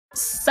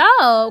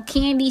So,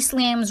 Kandi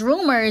slams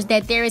rumors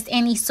that there is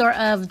any sort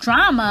of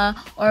drama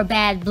or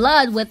bad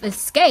blood with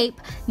Xscape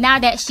now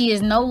that she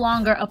is no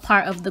longer a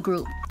part of the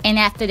group and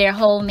after their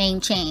whole name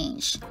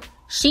change.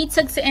 She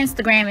took to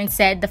Instagram and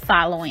said the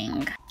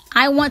following: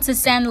 I want to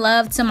send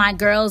love to my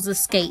girls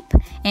Xscape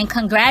and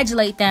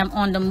congratulate them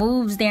on the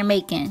moves they're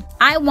making.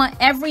 I want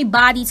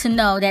everybody to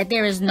know that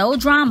there is no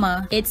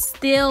drama. It's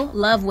still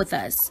love with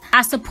us.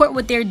 I support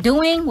what they're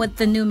doing with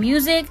the new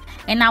music,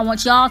 and I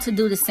want y'all to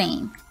do the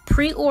same.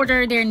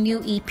 Pre-order their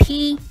new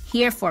EP,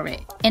 here for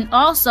it. And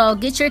also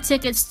get your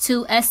tickets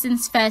to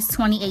Essence Fest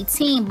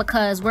 2018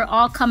 because we're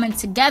all coming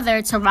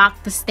together to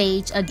rock the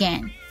stage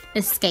again.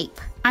 Xscape.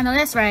 I know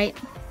that's right.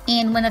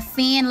 And when a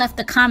fan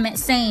left a comment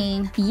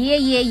saying,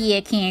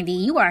 yeah, Kandi,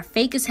 you are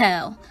fake as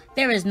hell.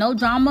 There is no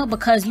drama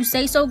because you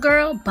say so,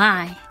 girl.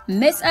 Bye.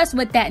 Miss us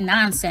with that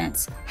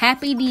nonsense.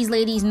 Happy these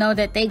ladies know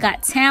that they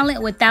got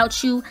talent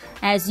without you,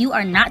 as you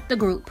are not the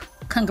group.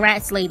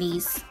 Congrats,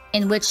 ladies.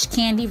 In which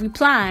Kandi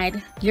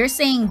replied, you're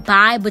saying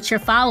bye, but you're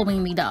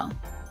following me though.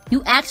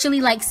 You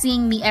actually like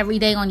seeing me every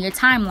day on your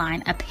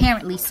timeline,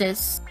 apparently,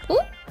 sis. Ooh.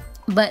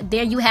 But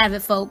there you have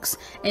it, folks.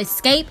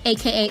 Xscape,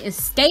 aka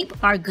Xscape,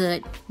 are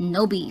good.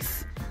 No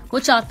beef.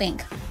 What y'all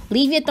think?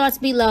 Leave your thoughts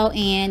below,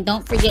 and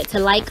don't forget to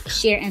like,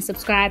 share, and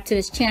subscribe to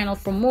this channel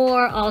for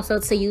more. Also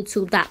to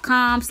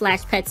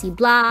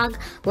youtube.com/PetsyBlog.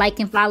 Like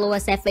and follow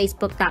us at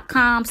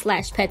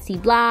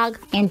facebook.com/PetsyBlog.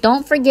 And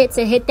don't forget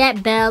to hit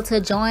that bell to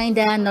join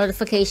the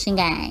notification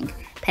gang.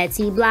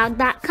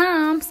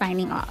 PetsyBlog.com,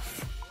 signing off.